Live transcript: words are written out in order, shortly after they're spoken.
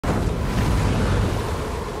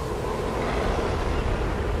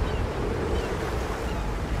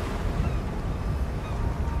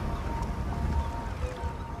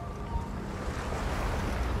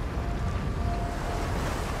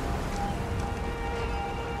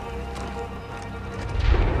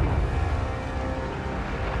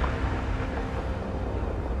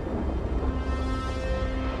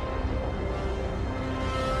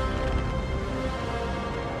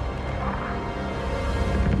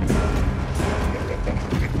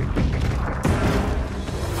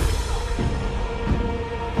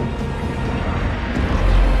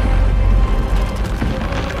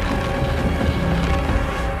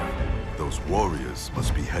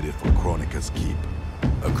keep.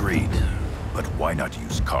 Agreed. But why not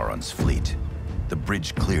use Charon's fleet? The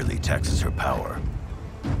bridge clearly taxes her power.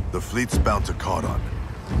 The fleet's bound to Charon.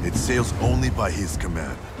 It sails only by his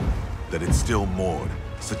command. That it's still moored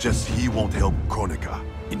suggests he won't help Kronika.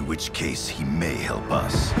 In which case, he may help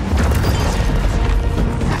us.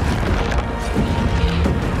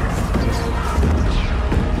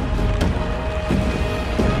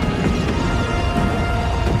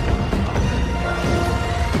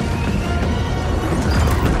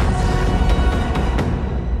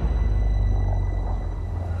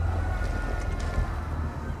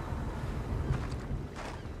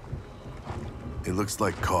 It looks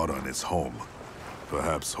like Charon is home.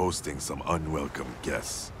 Perhaps hosting some unwelcome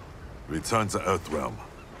guests. Return to Earthrealm.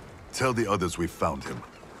 Tell the others we found him.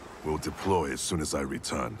 We'll deploy as soon as I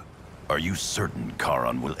return. Are you certain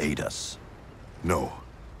Charon will aid us? No,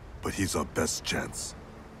 but he's our best chance.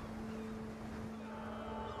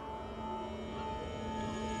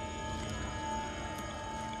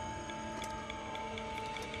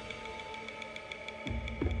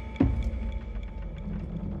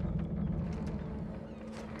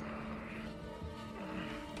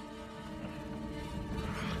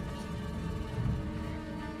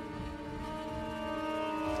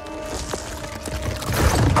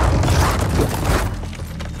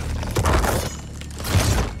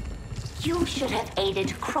 You should have aided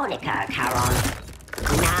Kronika,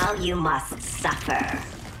 Charon. Now you must suffer.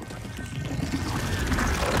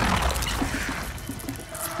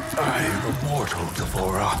 I am immortal,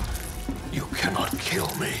 Devora. You cannot kill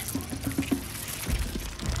me.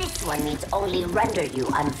 This one needs only render you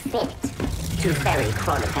unfit to ferry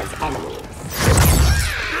Kronika's enemies.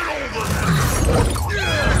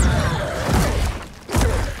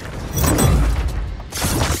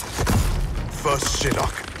 First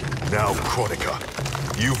Shinnok, now Kronika.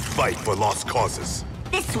 You fight for lost causes.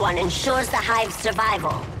 This one ensures the Hive's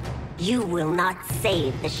survival. You will not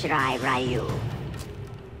save the Shirai Ryu.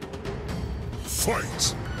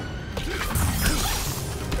 Fight!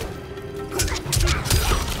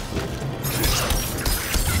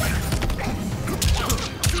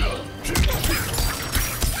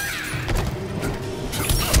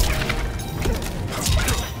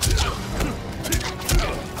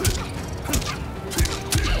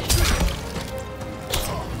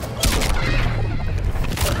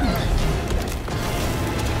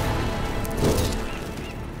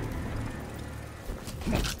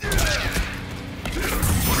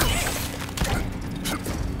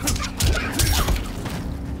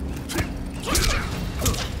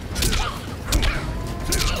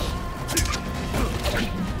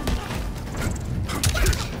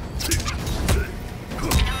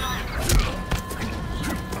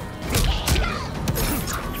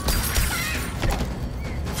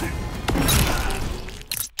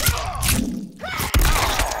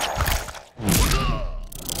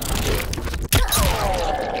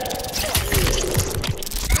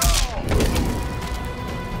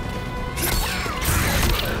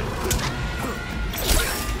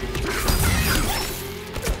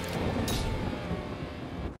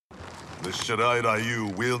 The Shirai Ryu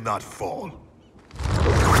will not fall.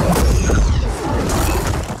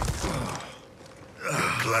 The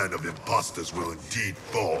clan of imposters will indeed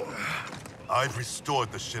fall. I've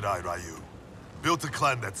restored the Shirai Ryu. Built a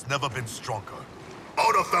clan that's never been stronger.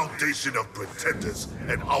 On a foundation of pretenders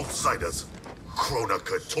and outsiders,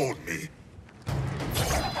 Kronika told me.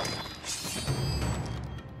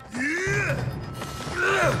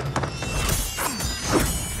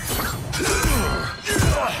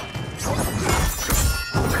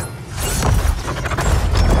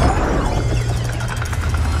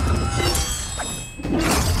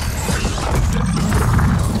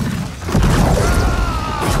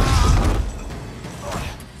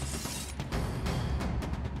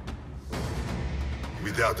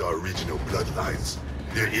 Without our regional bloodlines,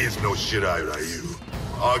 there is no Shirai Ryu.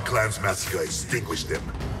 Our clan's massacre extinguished them.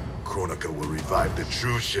 Kronika will revive the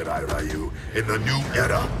true Shirai Ryu in the new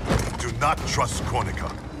era. Do not trust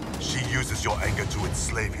Kronika. She uses your anger to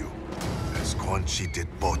enslave you, as Quan Chi did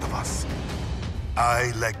both of us.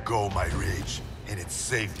 I let go my rage, and it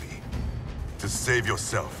saved me. To save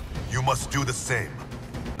yourself, you must do the same.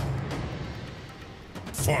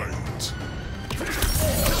 Fight!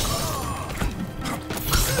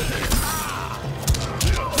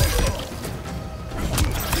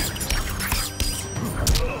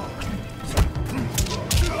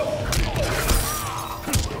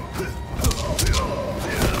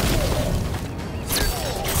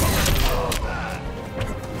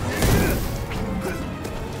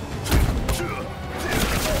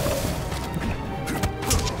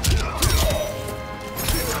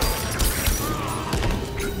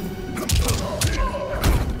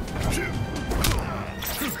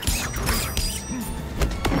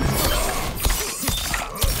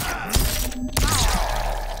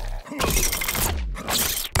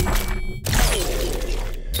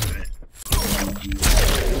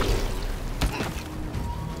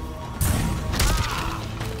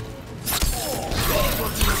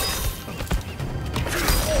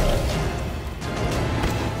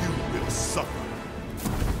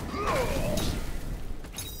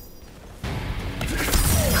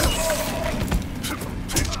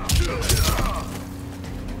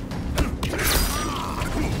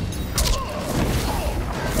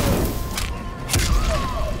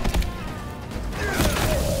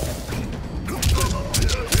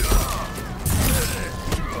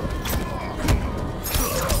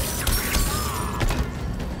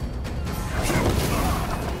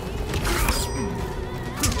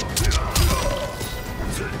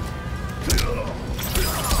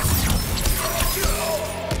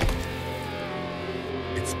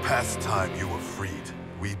 last time you were freed,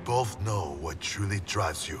 we both know what truly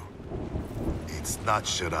drives you. It's not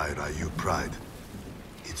Shirai Ryu pride.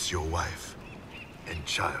 It's your wife and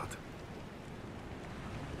child.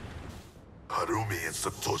 Harumi and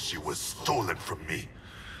Satoshi were stolen from me.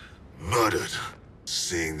 Murdered.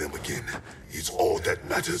 Seeing them again is all that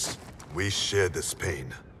matters. We share this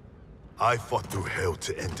pain. I fought through hell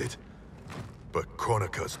to end it. But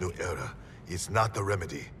Kronika's new era is not the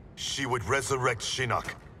remedy. She would resurrect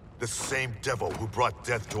Shinnok, the same devil who brought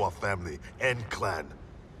death to our family and clan.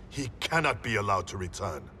 He cannot be allowed to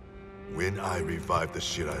return. When I revived the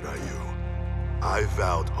Shirai Ryu, I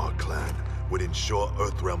vowed our clan would ensure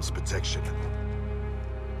Earthrealm's protection.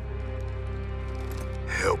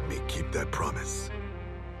 Help me keep that promise.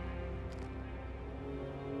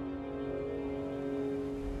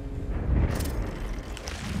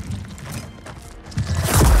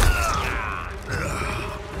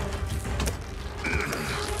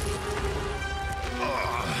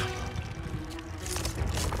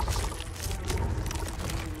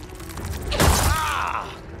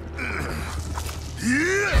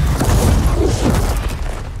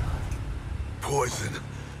 Poison.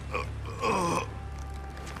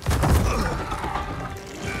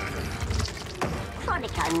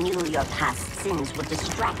 Kronika knew your past sins would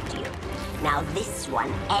distract you. Now this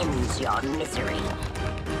one ends your misery.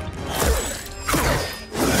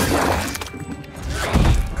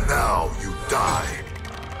 Now you die.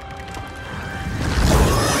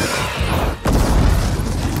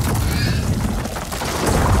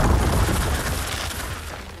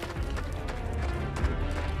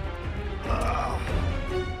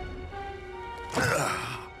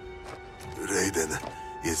 Raiden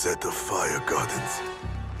is at the Fire Gardens.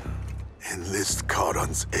 Enlist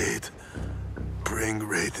Charon's aid. Bring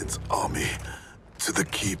Raiden's army to the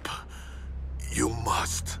keep. You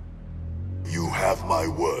must. You have my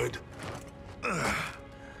word. The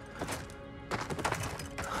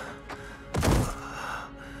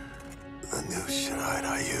new Shirai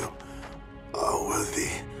Ryu are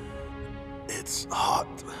worthy. It's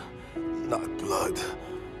heart, not blood,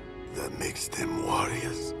 that makes them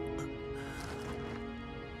warriors.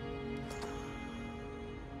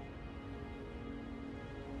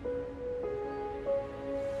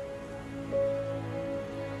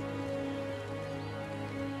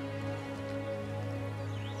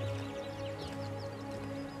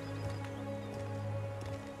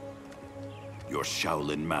 Your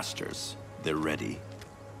Shaolin masters, they're ready.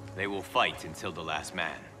 They will fight until the last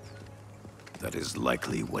man. That is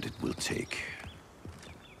likely what it will take.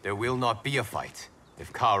 There will not be a fight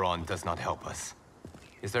if Charon does not help us.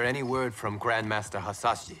 Is there any word from Grandmaster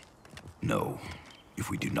Hasashi? No. If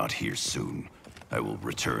we do not hear soon, I will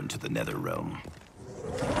return to the Netherrealm.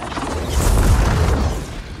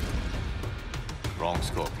 Wrong,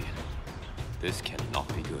 Scorpion. This cannot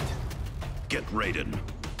be good. Get Raiden.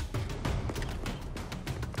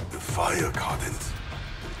 The Fire Gardens.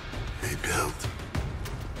 Rebuilt.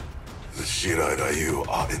 The Shirai Ryu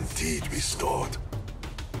are indeed restored.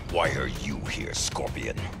 Why are you here,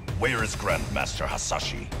 Scorpion? Where is Grandmaster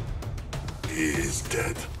Hasashi? He is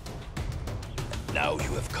dead. Now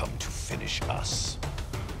you have come to finish us.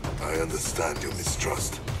 I understand your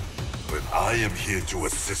mistrust, but I am here to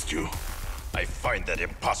assist you. I find that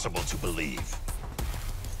impossible to believe.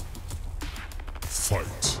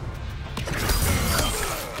 Fight.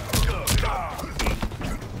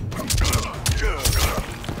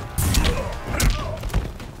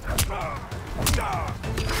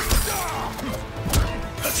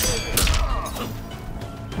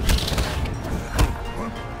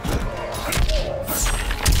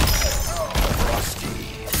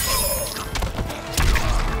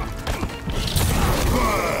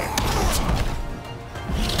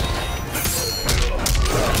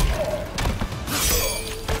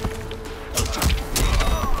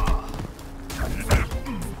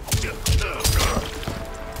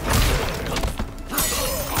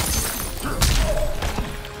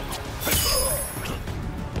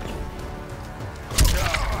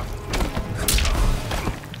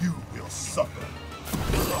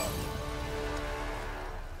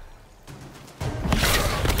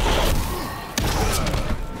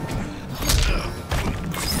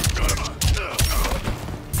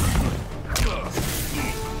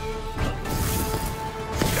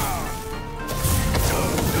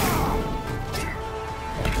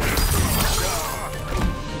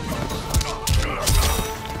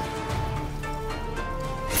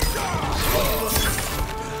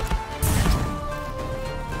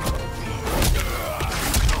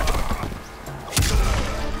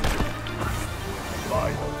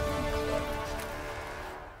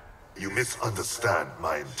 misunderstand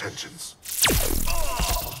my intentions.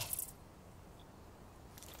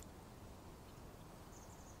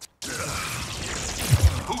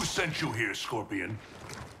 Who sent you here, Scorpion?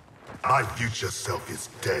 My future self is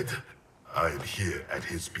dead. I am here at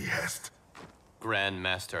his behest. Grand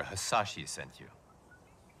Master Hasashi sent you.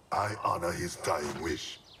 I honor his dying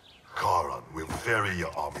wish. Charon will ferry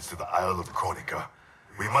your armies to the Isle of Kronika.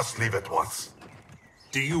 We must leave at once.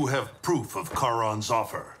 Do you have proof of Charon's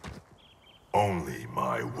offer? Only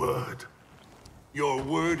my word. Your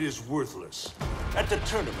word is worthless. At the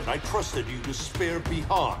tournament, I trusted you to spare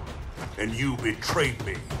Bihan, and you betrayed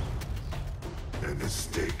me. A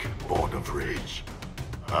mistake born of rage.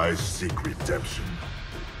 I seek redemption.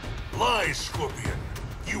 Lies, Scorpion.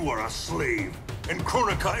 You are a slave, and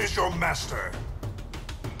Kronika is your master.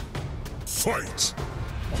 Fight!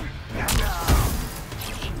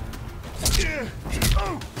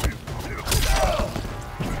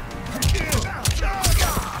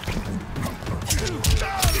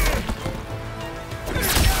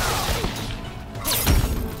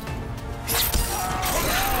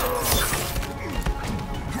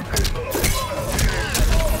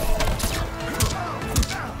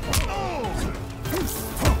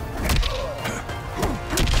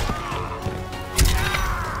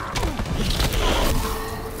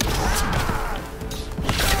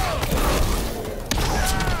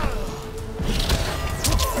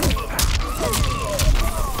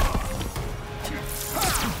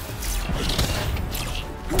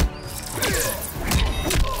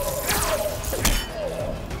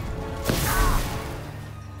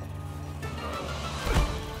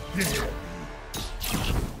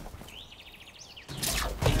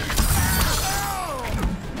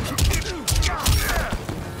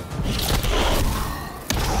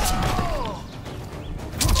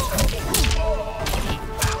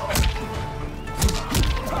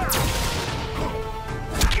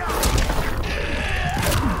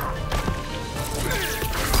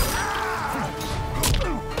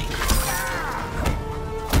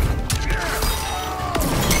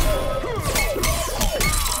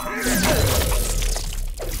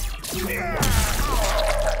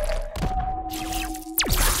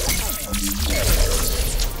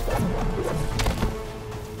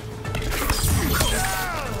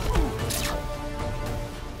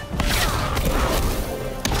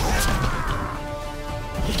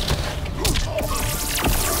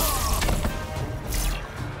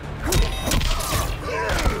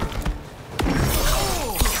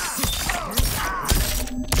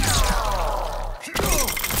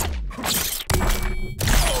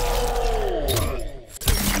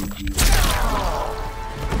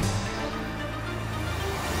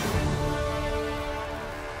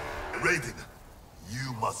 Raiden,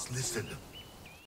 you must listen.